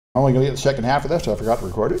I'm only going to get the second half of this, so I forgot to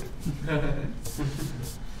record it.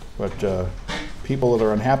 But people that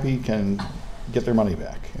are unhappy can get their money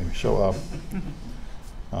back. And so,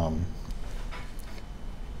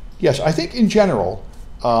 yes, I think in general,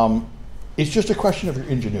 it's just a question of your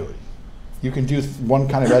ingenuity. You can do one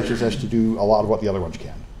kind of exercise to do a lot of what the other ones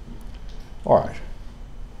can. All right.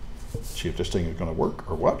 Let's see if this thing is going to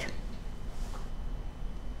work or what.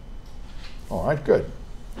 All right, good.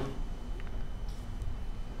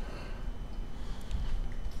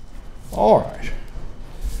 All right.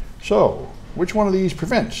 So, which one of these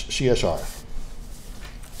prevents CSR?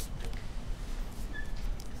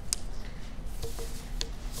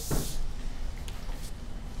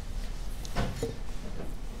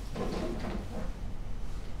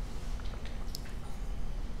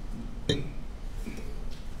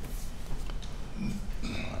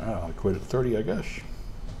 I'll quit at 30, I guess.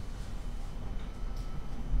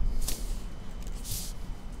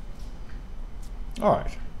 All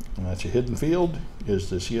right. And that's a hidden field, is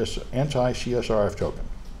the anti-CSRF token.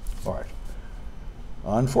 All right.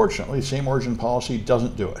 Unfortunately, same origin policy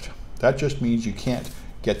doesn't do it. That just means you can't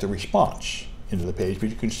get the response into the page, but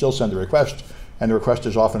you can still send the request, and the request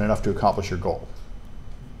is often enough to accomplish your goal.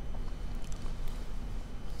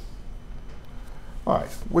 All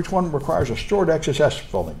right. Which one requires a stored XSS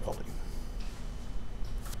vulnerability?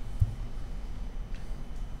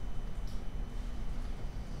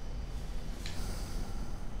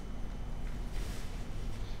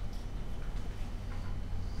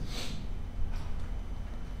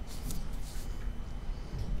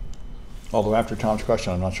 Although after Tom's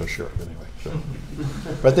question, I'm not so sure. But anyway, so.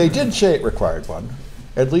 But they did say it required one.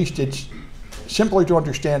 At least it's simpler to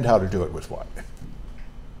understand how to do it with one.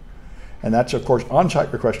 And that's, of course,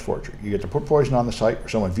 on-site request forgery. You get to put poison on the site, where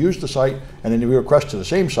someone views the site, and then you request to the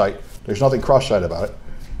same site. There's nothing cross-site about it.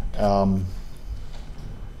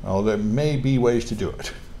 Well, there may be ways to do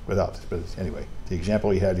it without this, but anyway, the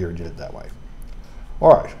example he had here did it that way.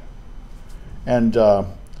 All right. And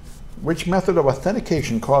which method of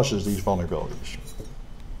authentication causes these vulnerabilities?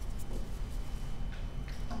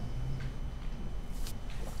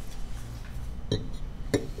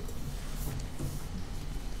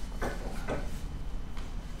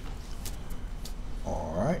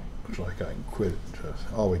 All right, looks like I can quit.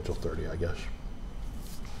 I'll wait till 30, I guess.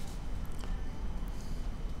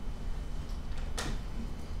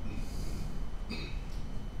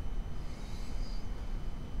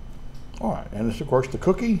 All right, and it's of course the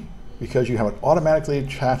cookie, because you have it automatically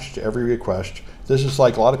attached to every request. This is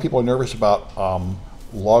like a lot of people are nervous about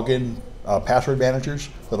login password managers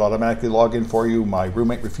that automatically log in for you. My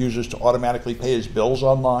roommate refuses to automatically pay his bills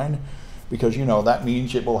online because, you know, that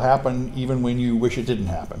means it will happen even when you wish it didn't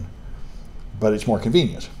happen. But it's more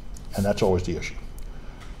convenient, and that's always the issue.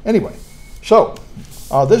 Anyway, so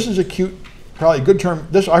this is a cute, probably a good term.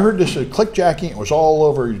 I heard this clickjacking. It was all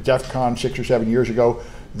over DEF CON 6 or 7 years ago.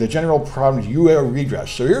 The general problem is URL redress.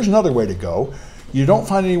 So here's another way to go. You don't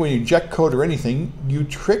find any way to inject code or anything. You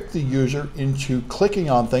trick the user into clicking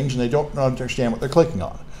on things and they don't understand what they're clicking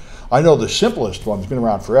on. I know the simplest one that's been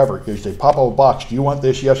around forever is they pop up a box, do you want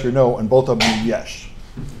this, yes or no, and both of them yes.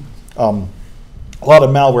 A lot of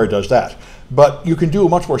malware does that. But you can do a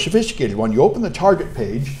much more sophisticated one. You open the target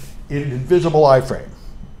page in an invisible iframe.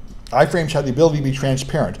 Iframes have the ability to be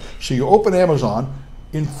transparent. So you open Amazon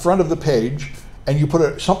in front of the page, and you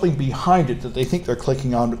put something behind it that they think they're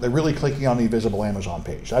clicking on, but they're really clicking on the invisible Amazon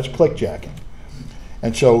page. That's clickjacking.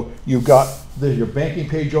 And so you've got your banking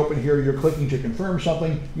page open here, you're clicking to confirm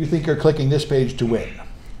something, you think you're clicking this page to win.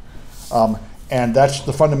 And that's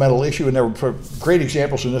the fundamental issue, and there were great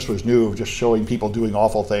examples, and this was new, of just showing people doing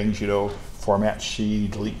awful things, you know, format C,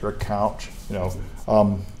 delete your account, you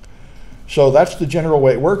know. So that's the general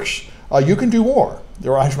way it works. You can do more.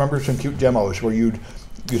 I remember some cute demos where you'd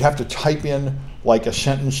have to type in like a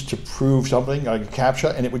sentence to prove something, like a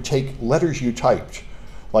CAPTCHA, and it would take letters you typed.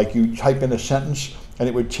 Like you type in a sentence, and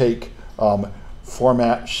it would take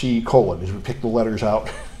format C colon. It would pick the letters out.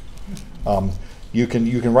 You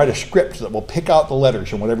can write a script that will pick out the letters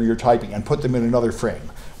from whatever you're typing and put them in another frame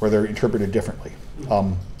where they're interpreted differently.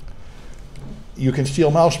 You can steal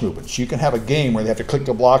mouse movements. You can have a game where they have to click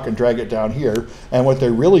the block and drag it down here, and what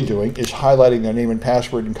they're really doing is highlighting their name and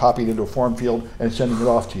password and copying it into a form field and sending it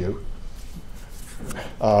off to you.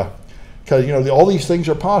 Because you know all these things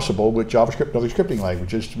are possible with JavaScript and other scripting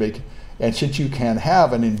languages to make, and since you can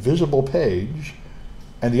have an invisible page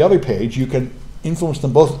and the other page, you can influence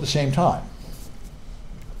them both at the same time.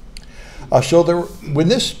 So when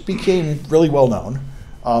this became really well known,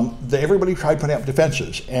 everybody tried putting up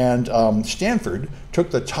defenses, and Stanford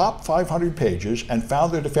took the top 500 pages and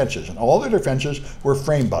found their defenses, and all their defenses were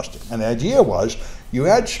frame busting. And the idea was you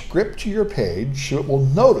add script to your page so it will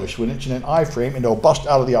notice when it's in an iframe, and it'll bust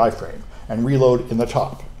out of the iframe and reload in the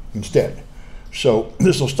top instead. So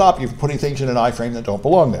this will stop you from putting things in an iframe that don't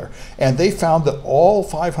belong there. And they found that all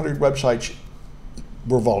 500 websites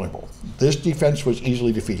were vulnerable. This defense was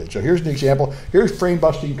easily defeated. So here's an example. Here's frame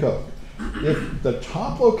busting code. If the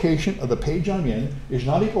top location of the page I'm in is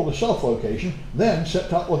not equal to self location, then set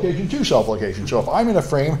top location to self location. So if I'm in a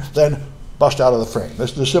frame, then bust out of the frame.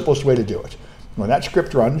 This is the simplest way to do it. When that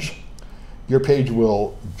script runs, your page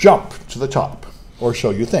will jump to the top, or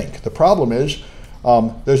so you think. The problem is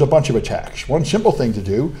there's a bunch of attacks. One simple thing to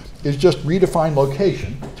do is just redefine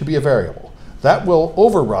location to be a variable. That will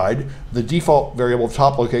override the default variable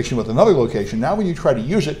top location with another location. Now when you try to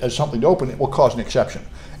use it as something to open, it will cause an exception,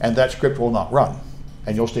 and that script will not run,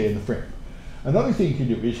 and you'll stay in the frame. Another thing you can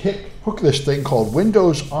do is hook this thing called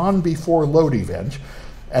Windows on before load event,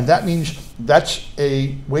 and that means that's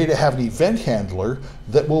a way to have an event handler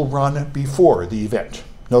that will run before the event.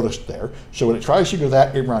 Notice there. So when it tries to do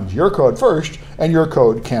that, it runs your code first, and your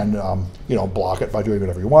code can block it by doing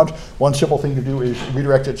whatever you want. One simple thing to do is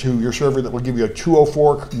redirect it to your server that will give you a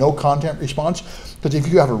 204 no content response. Because if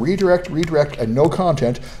you have a redirect, and no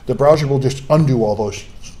content, the browser will just undo all those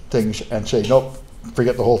things and say, nope,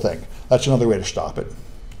 forget the whole thing. That's another way to stop it.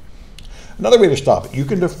 Another way to stop it, you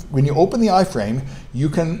can when you open the iframe, you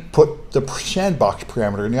can put the sandbox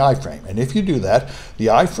parameter in the iframe. And if you do that, the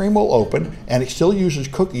iframe will open, and it still uses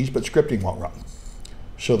cookies, but scripting won't run.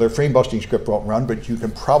 So their frame busting script won't run, but you can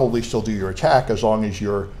probably still do your attack as long as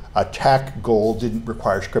your attack goal didn't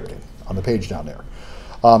require scripting on the page down there.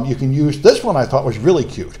 You can use, this one I thought was really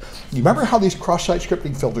cute. You remember how these cross-site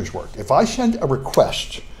scripting filters work? If I send a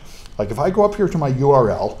request, like if I go up here to my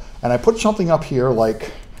URL, and I put something up here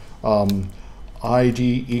like,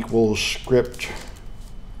 ID equals script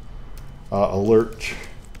alert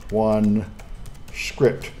 1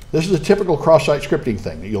 script. This is a typical cross-site scripting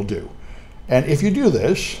thing that you'll do. And if you do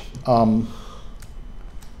this, what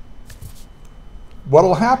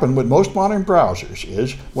will happen with most modern browsers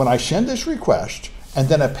is when I send this request and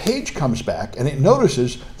then a page comes back and it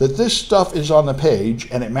notices that this stuff is on the page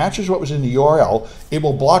and it matches what was in the URL, it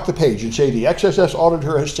will block the page and say the XSS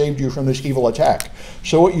auditor has saved you from this evil attack.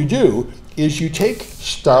 So what you do is you take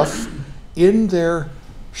stuff in their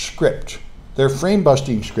script, their frame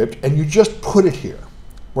busting script, and you just put it here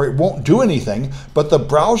where it won't do anything, but the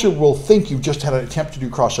browser will think you've just had an attempt to do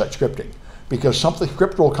cross-site scripting because something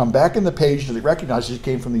script will come back in the page that it recognizes it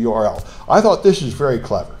came from the URL. I thought this is very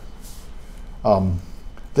clever.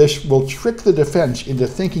 This will trick the defense into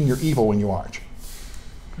thinking you're evil when you aren't.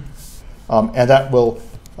 And that will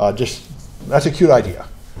that's a cute idea.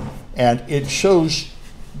 And it shows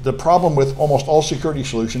the problem with almost all security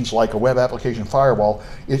solutions like a web application firewall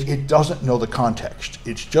is it doesn't know the context.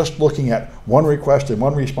 It's just looking at one request and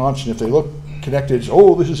one response, and if they look connected, it's,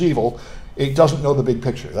 oh, this is evil. It doesn't know the big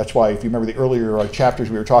picture. That's why, if you remember the earlier chapters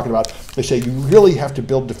we were talking about, they say you really have to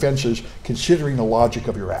build defenses considering the logic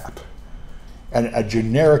of your app. And a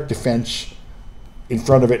generic defense in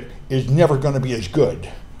front of it is never going to be as good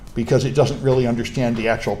because it doesn't really understand the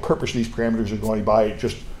actual purpose these parameters are going by. It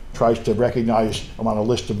just tries to recognize them on a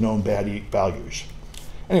list of known bad values.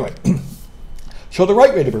 Anyway, so the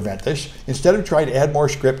right way to prevent this, instead of trying to add more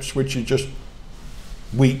scripts, which is just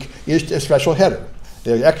weak, is a special header.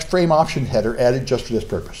 The X-frame option header added just for this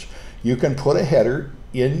purpose. You can put a header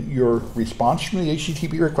in your response from the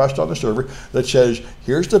HTTP request on the server that says,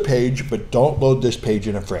 here's the page, but don't load this page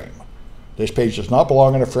in a frame. This page does not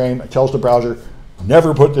belong in a frame. It tells the browser,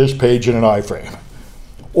 never put this page in an iframe.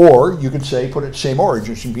 Or you can say, put it same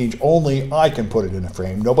origin, which means only I can put it in a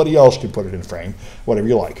frame. Nobody else can put it in a frame, whatever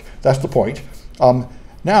you like. That's the point.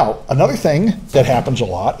 Now, another thing that happens a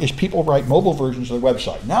lot is people write mobile versions of their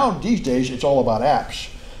website. Now, these days, it's all about apps.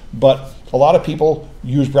 But a lot of people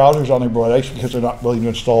use browsers on their websites because they're not willing to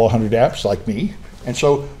install 100 apps like me. And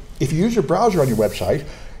so if you use your browser on your website,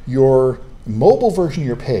 your mobile version of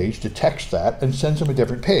your page detects that and sends them a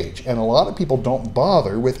different page. And a lot of people don't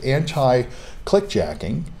bother with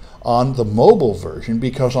anti-clickjacking on the mobile version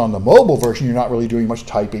because on the mobile version you're not really doing much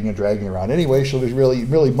typing and dragging around anyway, so there's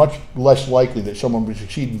really much less likely that someone would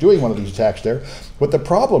succeed in doing one of these attacks there. But the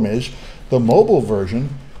problem is the mobile version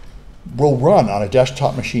will run on a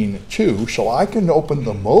desktop machine too, so I can open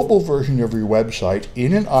the mobile version of your website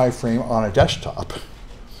in an iframe on a desktop.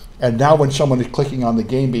 And now when someone is clicking on the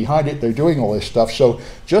game behind it, they're doing all this stuff. So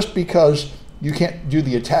just because you can't do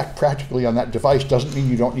the attack practically on that device doesn't mean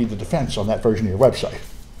you don't need the defense on that version of your website.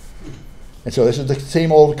 And so this is the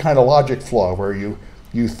same old kind of logic flaw where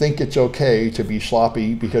you think it's okay to be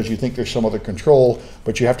sloppy because you think there's some other control,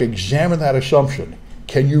 but you have to examine that assumption.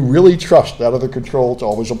 Can you really trust that other control to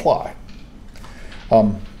always apply?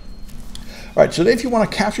 All right, so if you want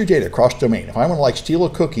to capture data across domain, if I want to like steal a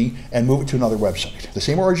cookie and move it to another website, the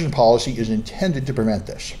same origin policy is intended to prevent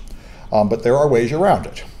this, but there are ways around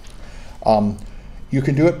it. You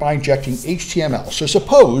can do it by injecting HTML. So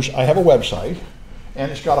suppose I have a website and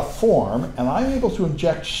it's got a form and I'm able to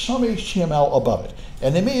inject some HTML above it.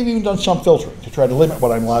 And they may have even done some filtering to try to limit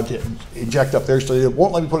what I'm allowed to inject up there, so they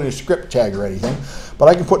won't let me put in a script tag or anything, but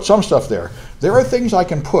I can put some stuff there. There are things I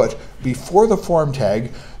can put before the form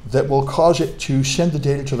tag that will cause it to send the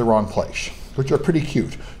data to the wrong place, which are pretty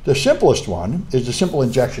cute. The simplest one is the simple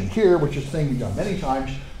injection here, which is a thing you've done many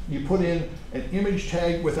times. You put in an image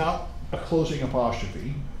tag without a closing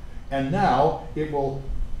apostrophe, and now it will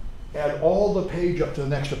add all the page up to the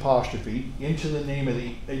next apostrophe into the name of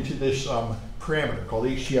into this parameter called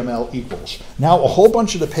HTML equals. Now a whole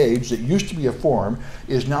bunch of the page that used to be a form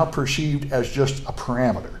is now perceived as just a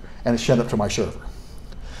parameter, and it's sent up to my server.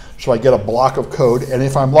 So I get a block of code, and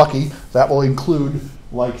if I'm lucky, that will include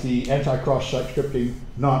like the anti-cross-site scripting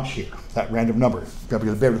nonce here, that random number.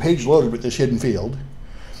 Because the page is loaded with this hidden field,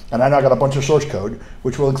 and I now got a bunch of source code,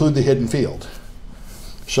 which will include the hidden field.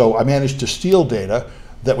 So I managed to steal data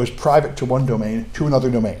that was private to one domain to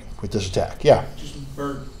another domain with this attack. Yeah? Just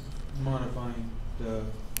burp modifying the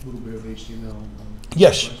little bit of HTML.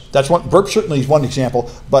 Yes, that's one. Burp certainly is one example,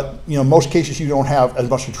 but most cases you don't have as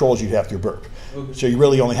much control as you'd have through burp. Okay. So you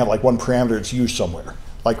really only have like one parameter that's used somewhere.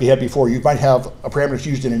 Like we had before, you might have a parameter that's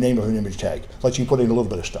used in the name of an image tag. Lets you put in a little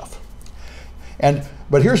bit of stuff.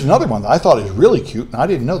 But here's another one that I thought is really cute, and I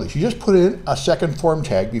didn't know this. You just put in a second form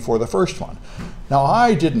tag before the first one. Now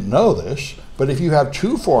I didn't know this, but if you have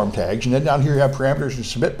two form tags, and then down here you have parameters and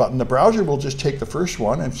submit button, the browser will just take the first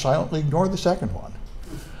one and silently ignore the second one.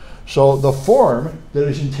 So the form that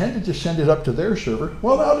is intended to send it up to their server,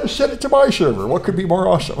 well, now just send it to my server. What could be more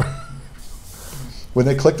awesome? When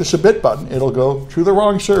they click the submit button, it'll go to the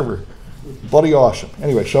wrong server. Bloody awesome.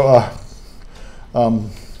 Anyway, so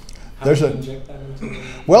there's a,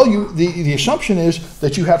 well, the assumption is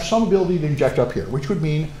that you have some ability to inject up here, which would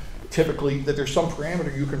mean typically that there's some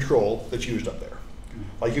parameter you control that's used up there.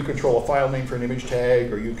 Like you control a file name for an image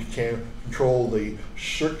tag, or you can control the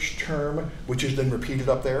search term, which is then repeated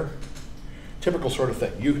up there. Typical sort of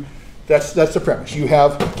thing. That's the premise. You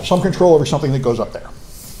have some control over something that goes up there.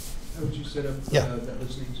 How would you set up that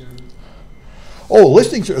listening server? Oh,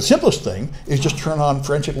 listening server, the simplest thing is just turn on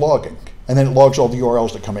forensic logging, and then it logs all the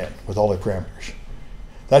URLs that come in with all their parameters.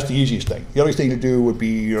 That's the easiest thing. The only thing to do would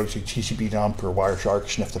be TCP dump or Wireshark,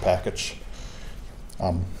 sniff the packets.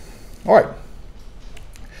 All right.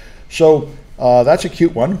 So that's a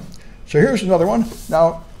cute one. So here's another one.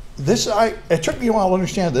 Now, it took me a while to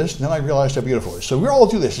understand this, and then I realized how beautiful it is. So we all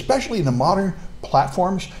do this, especially in the modern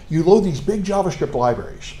platforms. You load these big JavaScript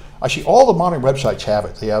libraries. Actually, all the modern websites have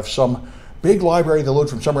it. They have some big library they load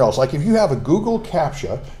from somewhere else. Like if you have a Google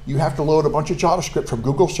CAPTCHA, you have to load a bunch of JavaScript from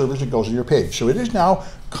Google servers that goes on your page. So it is now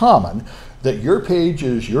common that your page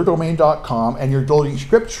is yourdomain.com and you're loading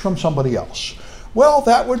scripts from somebody else. Well,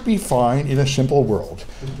 that would be fine in a simple world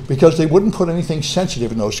because they wouldn't put anything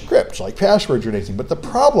sensitive in those scripts like passwords or anything. But the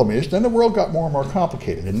problem is then the world got more and more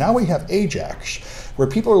complicated. And now we have AJAX where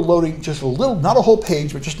people are loading just a little, not a whole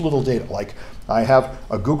page, but just a little data. Like I have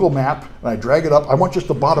a Google map and I drag it up. I want just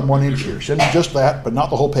the bottom 1 inch here. Send me just that, but not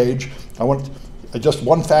the whole page. I want just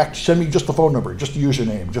one fact. Send me just the phone number, just the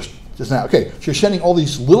username, just that. Okay, so you're sending all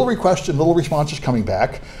these little requests and little responses coming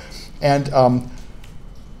back. And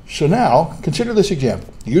so now, consider this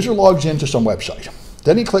example. The user logs into some website.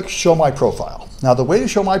 Then he clicks Show My Profile. Now, the way to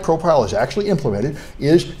Show My Profile is actually implemented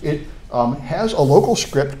is it has a local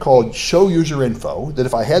script called Show User Info that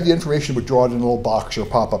if I had the information would draw it in a little box or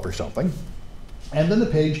pop-up or something. And then the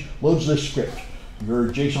page loads this script, your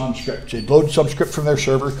JSON script. It loads some script from their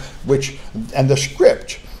server, and the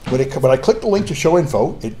script, when I click the link to Show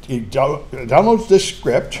Info, it downloads this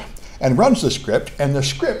script and runs the script, and the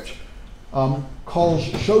script calls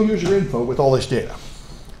Show User Info with all this data.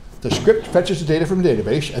 The script fetches the data from the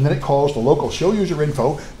database, and then it calls the local Show User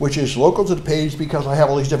Info, which is local to the page because I have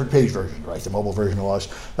all these different page versions, right? The mobile version was.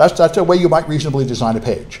 That's a way you might reasonably design a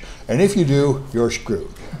page. And if you do, you're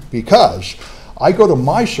screwed. Because I go to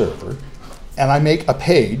my server, and I make a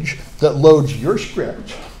page that loads your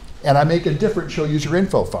script, and I make a different Show User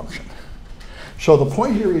Info function. So the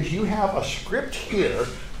point here is you have a script here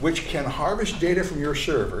which can harvest data from your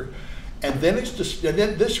server, and then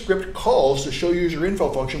this script calls the Show User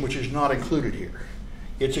Info function, which is not included here.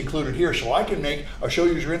 it's included here. So I can make a show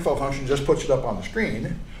user info function, just puts it up on the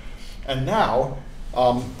screen. And now,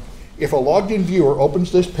 if a logged in viewer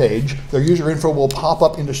opens this page, their user info will pop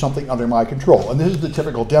up into something under my control. And this is the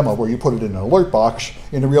typical demo where you put it in an alert box.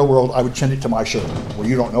 In the real world, I would send it to my server where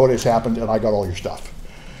you don't know what has happened and I got all your stuff.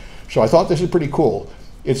 So I thought this is pretty cool.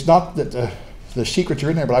 It's not that the secrets are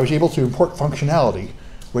in there, but I was able to import functionality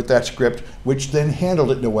with that script, which then handled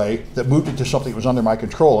it in a way that moved it to something that was under my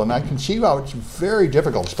control. And I can see how it's very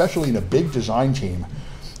difficult, especially in a big design team,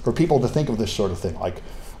 for people to think of this sort of thing. Like,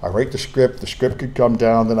 I write the script could come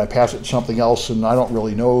down, then I pass it to something else, and I don't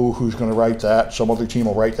really know who's going to write that. Some other team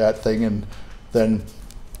will write that thing, and then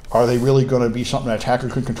are they really going to be something an attacker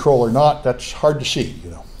could control or not? That's hard to see, you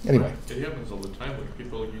know. Anyway. It happens all the time, like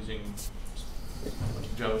people using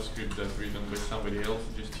JavaScript that's written by somebody else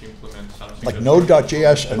just to implement something. Like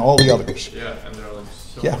Node.js and all the others. Yeah, and there are like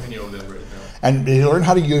so many of them right now. And they learn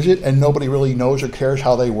how to use it, and nobody really knows or cares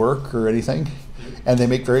how they work or anything. And they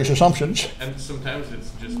make various assumptions. And sometimes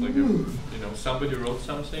it's just like, somebody wrote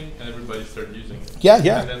something and everybody started using it. Yeah,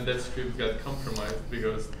 yeah. And then that script got compromised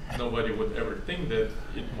because nobody would ever think that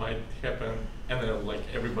it might happen. And then like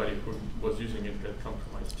everybody who was using it got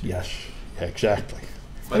compromised too. Yes, exactly.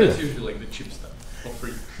 But that's usually like the cheap stuff for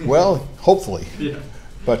free. Well, hopefully. Yeah.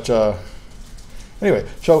 But anyway,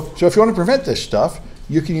 so if you want to prevent this stuff,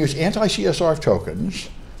 you can use anti-CSR tokens.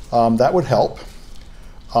 That would help.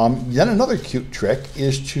 Then another cute trick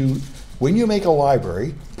is to, when you make a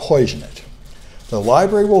library, poison it. The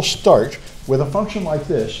library will start with a function like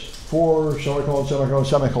this, for semicolon, semicolon,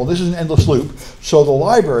 semicolon. This is an endless loop. So the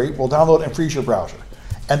library will download and freeze your browser.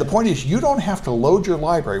 And the point is, you don't have to load your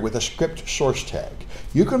library with a script source tag.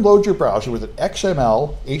 You can load your browser with an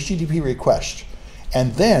XML HTTP request,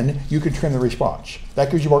 and then you can trim the response.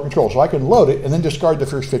 That gives you more control. So I can load it and then discard the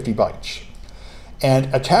first 50 bytes.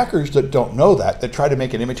 And attackers that don't know that try to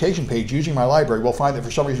make an imitation page using my library will find that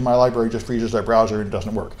for some reason my library just freezes their browser and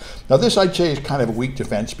doesn't work. Now this I'd say is kind of a weak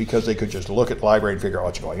defense because they could just look at the library and figure out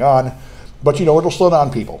what's going on. But you know, it'll slow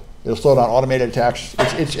down people. It'll slow down automated attacks.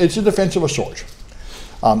 It's a defense of a sort.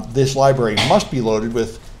 This library must be loaded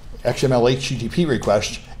with XML HTTP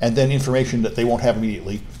requests and then information that they won't have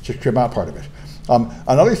immediately to trim out part of it.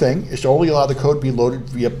 Another thing is to only allow the code to be loaded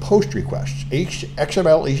via post requests.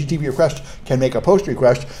 XML HTTP request can make a post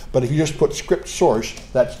request, but if you just put script source,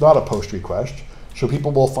 that's not a post request. So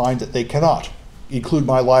people will find that they cannot include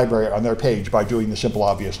my library on their page by doing the simple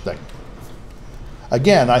obvious thing.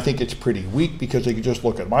 Again, I think it's pretty weak because they can just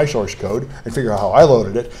look at my source code and figure out how I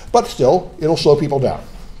loaded it, but still, it'll slow people down.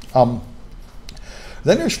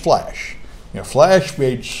 Then there's Flash. You know, Flash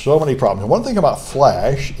made so many problems. And one thing about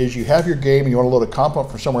Flash is you have your game and you want to load a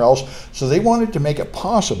component from somewhere else, so they wanted to make it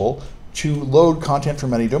possible to load content from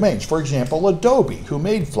many domains. For example, Adobe, who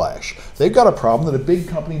made Flash. They've got a problem that a big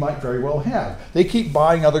company might very well have. They keep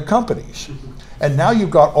buying other companies. And now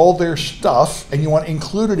you've got all their stuff and you want to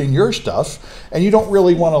include it in your stuff, and you don't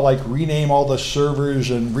really want to like rename all the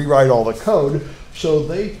servers and rewrite all the code. So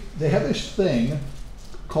they have this thing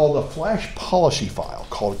called a Flash policy file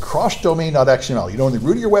called crossdomain.xml. You know, in the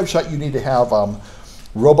root of your website, you need to have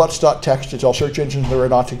robots.txt to tell search engines where or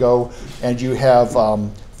not to go, and you have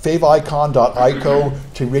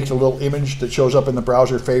favicon.ico to make a little image that shows up in the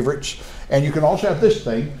browser favorites. And you can also have this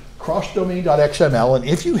thing, crossdomain.xml, and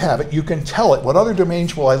if you have it, you can tell it what other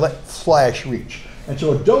domains will I let Flash reach. And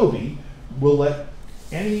so Adobe will let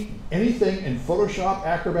anything in Photoshop,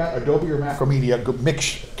 Acrobat, Adobe, or Macromedia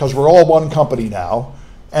mix, because we're all one company now.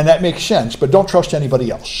 And that makes sense, but don't trust anybody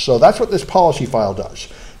else. So that's what this policy file does.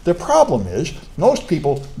 The problem is, most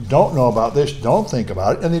people don't know about this, don't think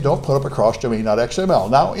about it, and they don't put up a cross-domain.xml.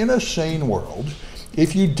 Now, in a sane world,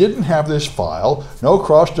 if you didn't have this file, no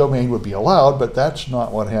cross-domain would be allowed, but that's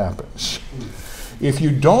not what happens. If you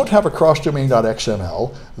don't have a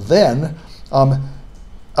cross-domain.xml, then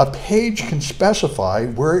a page can specify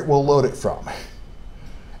where it will load it from.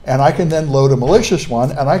 And I can then load a malicious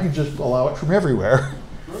one, and I can just allow it from everywhere.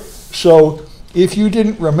 So if you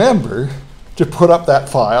didn't remember to put up that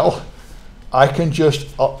file, I can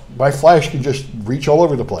just, my Flash can just reach all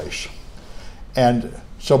over the place. And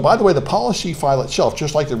so, by the way, the policy file itself,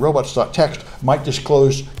 just like the robots.txt, might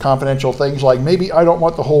disclose confidential things like maybe I don't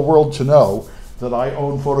want the whole world to know that I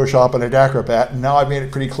own Photoshop and Acrobat, and now I've made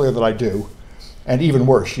it pretty clear that I do. And even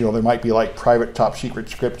worse, you know, there might be like private top secret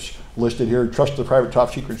scripts listed here. Trust the private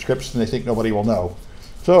top secret scripts, and they think nobody will know.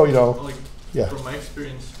 So, you know. Like, yeah. From my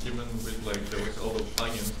experience, even with like those all those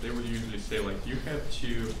plugins, they would usually say like you have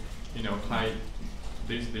to, you know, hide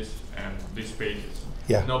this and these pages.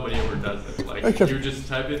 Yeah. Nobody ever does it. Like you just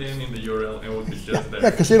type it in the URL and it would be just there. Yeah,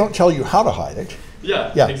 because they don't tell you how to hide it.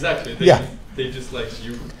 Yeah. Yeah. Exactly. Yeah. they just like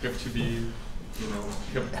you have to be, you know,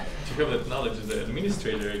 to have that knowledge as an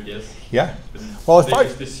administrator, I guess. Yeah. And Well, if they I-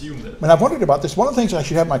 just assume that. And I've wondered about this. One of the things I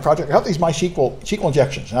should have in my project, I have these MySQL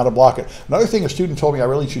injections and how to block it. Another thing a student told me I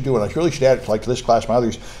really should do, and I really should add it to like this class and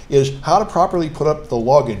others, is how to properly put up the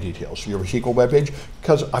login details for your SQL web page.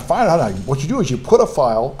 Because I find out what you do is you put a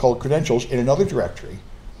file called credentials in another directory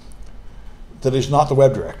that is not the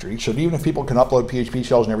web directory. So even if people can upload PHP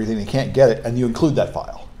shells and everything, they can't get it, and you include that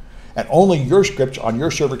file. And only your scripts on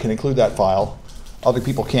your server can include that file. Other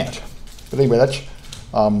people can't. But anyway, that's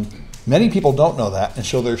many people don't know that, and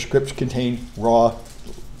so their scripts contain raw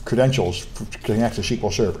credentials to connect to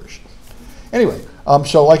SQL servers. Anyway,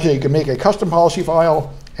 so like I say, you can make a custom policy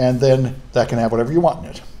file, and then that can have whatever you want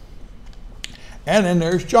in it. And then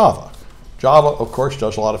there's Java. Java, of course,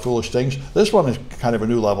 does a lot of foolish things. This one is kind of a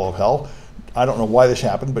new level of hell. I don't know why this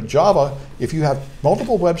happened, but Java, if you have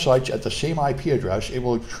multiple websites at the same IP address, it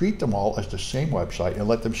will treat them all as the same website and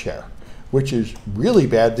let them share, which is really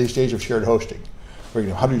bad these days of shared hosting, where you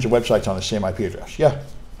have hundreds of websites on the same IP address. Yeah?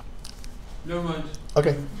 Never mind.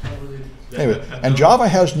 Okay. Not related. Anyway, and Java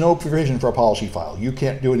has no provision for a policy file. You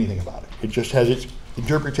can't do anything about it. It just has its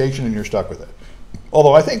interpretation and you're stuck with it.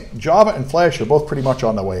 Although I think Java and Flash are both pretty much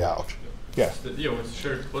on the way out. Yeah. Yeah, with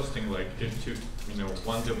shared hosting, like if you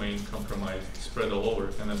one domain compromised, spread all over,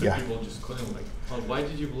 and then people just claim like, oh, why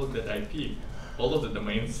did you block that IP? All of the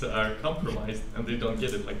domains are compromised, and they don't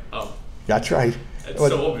get it. Like, oh, That's right. it's But-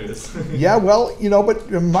 so obvious. Yeah, well, but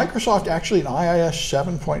Microsoft actually in IIS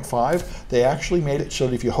 7.5, they actually made it so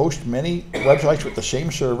that if you host many websites with the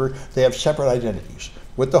same server, they have separate identities.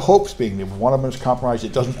 With the hopes being that when one of them is compromised,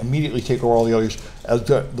 it doesn't immediately take over all the others as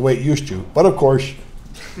the way it used to. But of course,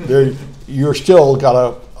 you're still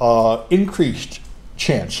got a increased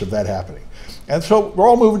chance of that happening. And so we're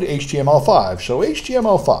all moving to HTML5. So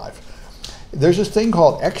HTML5. There's this thing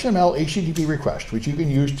called XML HTTP request, which you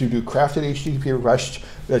can use to do crafted HTTP requests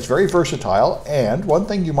that's very versatile. And one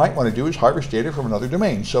thing you might want to do is harvest data from another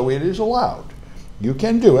domain. So it is allowed. You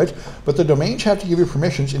can do it, but the domains have to give you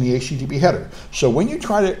permissions in the HTTP header. So when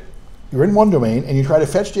you're in one domain and you try to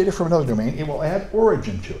fetch data from another domain, it will add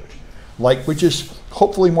origin to it, which is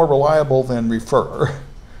hopefully more reliable than refer.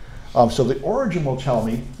 So the origin will tell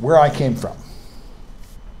me where I came from.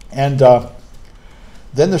 And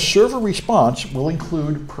then the server response will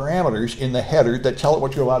include parameters in the header that tell it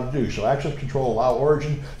what you're allowed to do. So access control, allow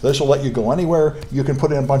origin. This will let you go anywhere. You can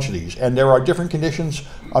put in a bunch of these. And there are different conditions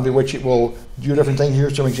under which it will do different things.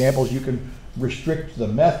 Here's some examples. You can restrict the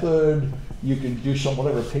method. You can do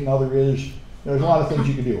whatever ping other is. There's a lot of things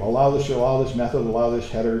you can do. Allow this method, allow this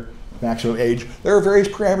header, maximum age. There are various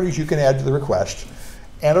parameters you can add to the request.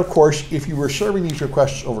 And of course, if you were serving these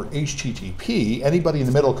requests over HTTP, anybody in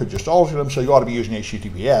the middle could just alter them, so you ought to be using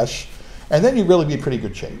HTTPS, and then you'd really be in pretty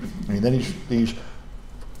good shape. I mean, then these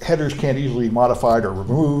headers can't easily be modified or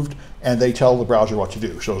removed, and they tell the browser what to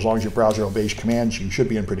do. So as long as your browser obeys commands, you should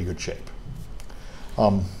be in pretty good shape.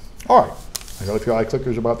 All right, I got a few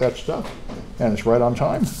eye-clickers about that stuff, and it's right on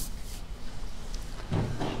time.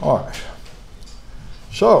 All right,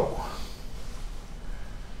 so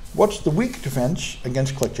what's the weak defense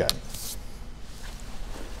against clickjacking?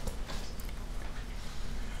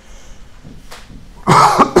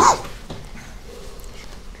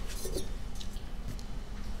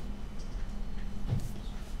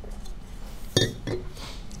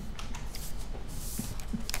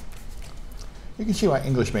 You can see why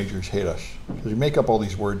English majors hate us, because we make up all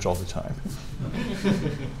these words all the time.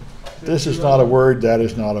 This is not a word, that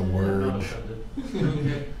is not a word.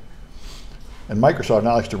 And Microsoft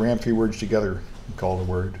now likes to ram 3 words together and call it a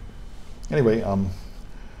word. Anyway,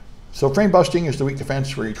 so frame busting is the weak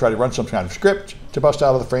defense where you try to run some kind of script to bust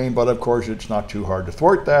out of the frame, but of course it's not too hard to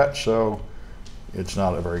thwart that, so it's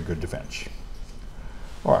not a very good defense.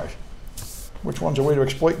 All right, which one's a way to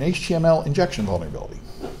exploit an HTML injection vulnerability?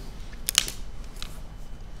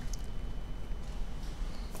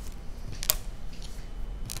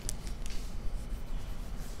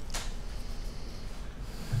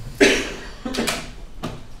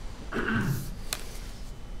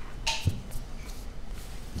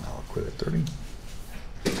 Quit at 30.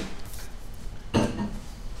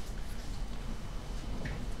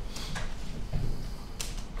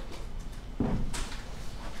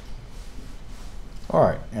 All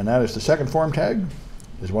right, and that is the second form tag,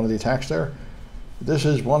 is one of the attacks there. This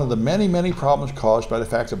is one of the many, many problems caused by the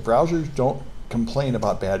fact that browsers don't complain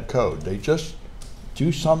about bad code. They just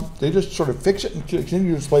they just sort of fix it and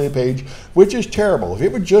continue to display the page, which is terrible. If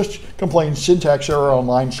it would just complain syntax error on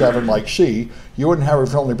line 7 like C, you wouldn't have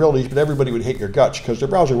vulnerabilities, but everybody would hate your guts because the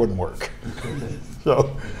browser wouldn't work.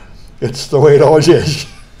 So it's the way it always is.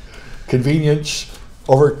 convenience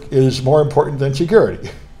is more important than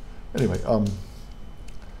security. Anyway, all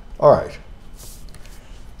right.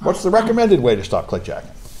 What's the recommended way to stop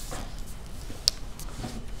clickjacking?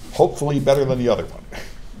 Hopefully better than the other one.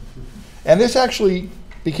 And this actually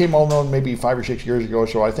became well known maybe 5 or 6 years ago,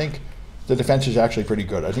 so I think the defense is actually pretty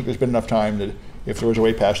good. I think there's been enough time that if there was a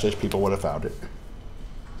way past this, people would have found it.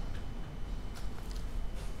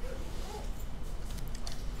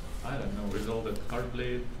 I don't know, with all the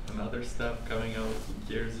Hardblade and other stuff coming out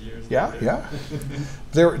years Yeah, later. yeah.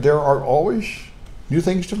 There are always new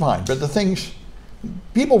things to find, but the things,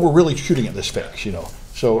 people were really shooting at this fix, you know.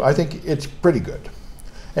 So I think it's pretty good.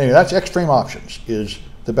 Anyway, that's X-Frame Options is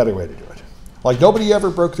the better way to do it. Like nobody ever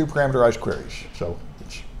broke through parameterized queries. So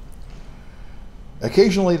it's,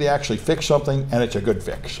 occasionally they actually fix something and it's a good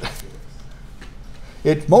fix.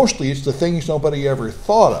 It's the things nobody ever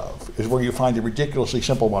thought of is where you find the ridiculously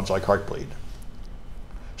simple ones like Heartbleed.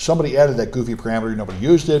 Somebody added that goofy parameter, nobody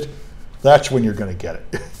used it. That's when you're going to get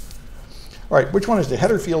it. All right, which one is the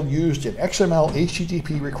header field used in XML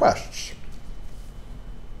HTTP requests?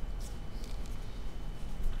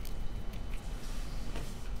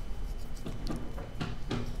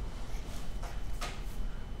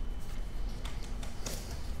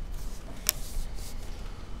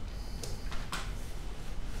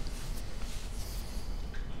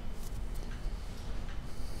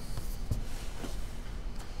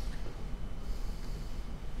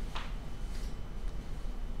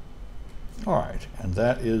 All right, and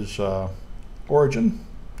that is origin,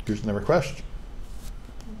 using the request.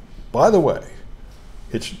 By the way,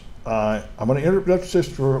 it's I'm going to introduce this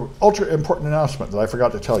for an ultra important announcement that I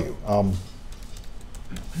forgot to tell you.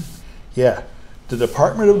 Yeah, the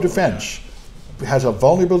Department of Defense has a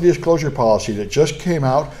vulnerability disclosure policy that just came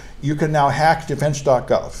out. You can now hack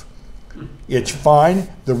defense.gov. It's fine.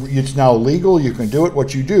 It's now legal. You can do it.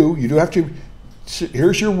 What you do have to,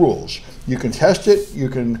 here's your rules. You can test it. You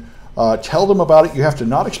can tell them about it. You have to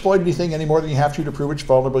not exploit anything any more than you have to prove it's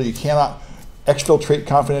vulnerable. You cannot exfiltrate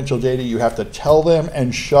confidential data. You have to tell them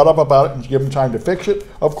and shut up about it and give them time to fix it,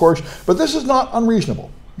 of course. But this is not unreasonable.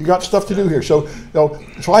 You got stuff to do here. So,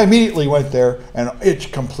 so I immediately went there, and it's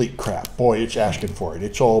complete crap. Boy, it's asking for it.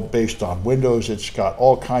 It's all based on Windows. It's got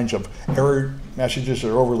all kinds of error messages that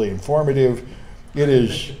are overly informative. It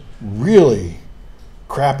is really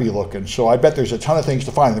crappy looking. So I bet there's a ton of things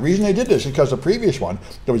to find. The reason they did this is because the previous one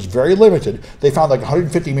that was very limited, they found like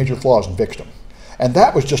 150 major flaws and fixed them. And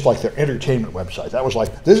that was just like their entertainment website. That was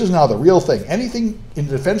like, this is now the real thing. Anything in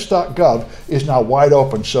defense.gov is now wide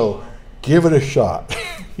open, so give it a shot.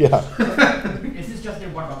 Yeah. Is this just their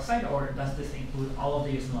one website, or does this include all of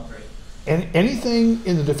the use military? And anything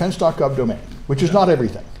in the defense.gov domain, which is not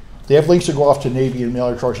everything. They have links to go off to Navy and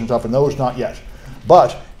military sources and stuff, and those not yet.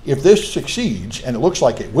 But if this succeeds, and it looks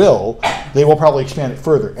like it will, they will probably expand it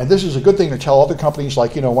further. And this is a good thing to tell other companies,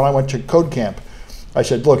 like, when I went to Code Camp, I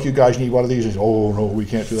said, look, you guys need one of these. They said, oh, no, we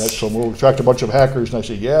can't do that, so we'll attract a bunch of hackers. And I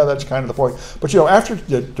said, yeah, that's kind of the point. But, after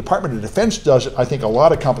the Department of Defense does it, I think a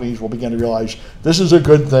lot of companies will begin to realize this is a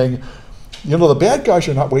good thing. The bad guys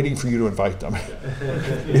are not waiting for you to invite them.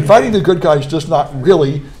 Inviting the good guys does not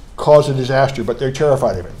really cause a disaster, but they're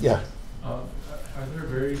terrified of it. Yeah. Are there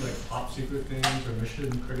very top secret things or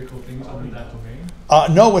mission critical things under that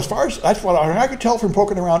domain? No, as far as that's what I could tell from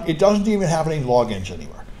poking around, it doesn't even have any logins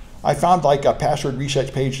anywhere. I found like a password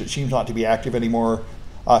resets page that seems not to be active anymore.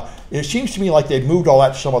 It seems to me like they've moved all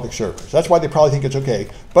that to some other servers. That's why they probably think it's okay.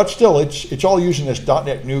 But still, it's all using this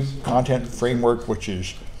 .NET new content framework, which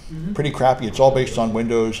is pretty crappy. It's all based on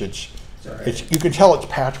Windows. It's you can tell it's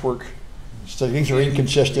patchwork. So things are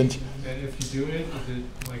inconsistent. And if you do it, is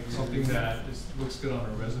it like something that looks good on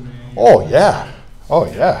a resume? Oh yeah, oh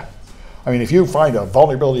yeah. I mean, if you find a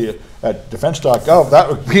vulnerability at defense.gov, that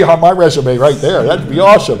would be on my resume right there. That'd be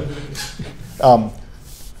awesome.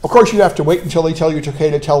 Of course, you have to wait until they tell you it's okay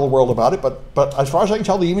to tell the world about it, but as far as I can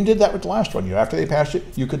tell, they even did that with the last one. After they passed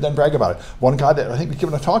it, you could then brag about it. One guy that I think was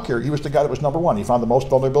giving a talk here, he was the guy that was #1. He found the most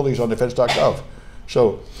vulnerabilities on defense.gov.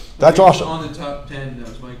 So that's awesome. On the top 10, that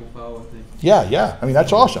was Michael Powell, I think. Yeah. I mean,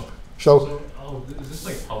 that's awesome. So is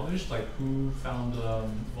this published? Who found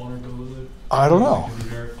vulnerability? I don't know.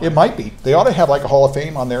 It might be. They ought to have a Hall of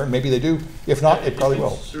Fame on there, and maybe they do. If not, it probably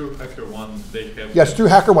will. It's through HackerOne. They have. Yeah, it's through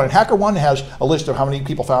HackerOne. And HackerOne has a list of how many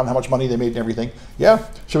people found, how much money they made, and everything. Yeah.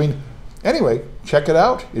 So anyway, check it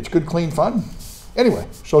out. It's good, clean fun. Anyway,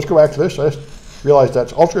 so let's go back to this. I just realized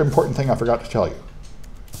that's ultra important thing I forgot to tell you.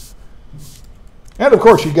 And of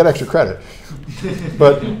course, you get extra credit,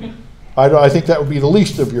 but I think that would be the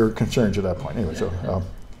least of your concerns at that point. Anyway, so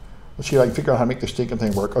let's see if I can figure out how to make this stinking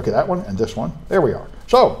thing work. Okay, that one and this one. There we are.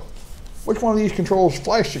 So, which one of these controls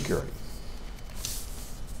flash security?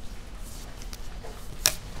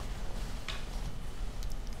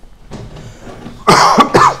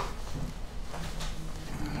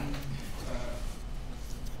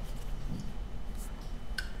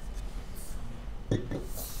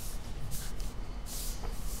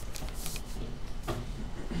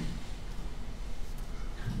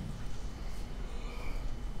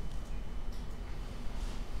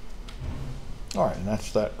 All right, and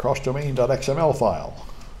that's that crossdomain.xml file,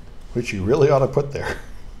 which you really ought to put there.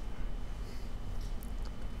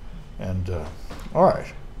 And, all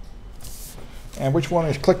right. And which one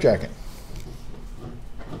is clickjacking?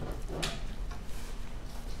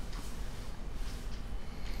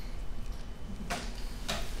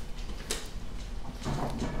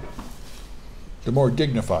 The more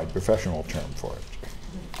dignified professional term for it.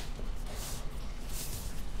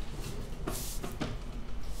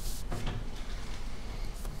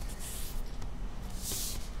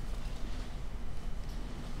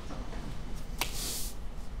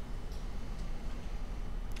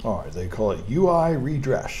 All right, they call it UI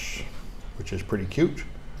redress, which is pretty cute.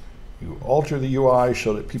 You alter the UI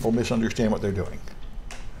so that people misunderstand what they're doing.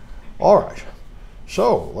 All right,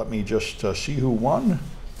 so let me just see who won.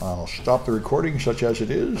 I'll stop the recording such as it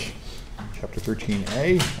is. Chapter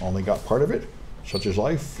 13A, only got part of it, such is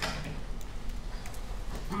life.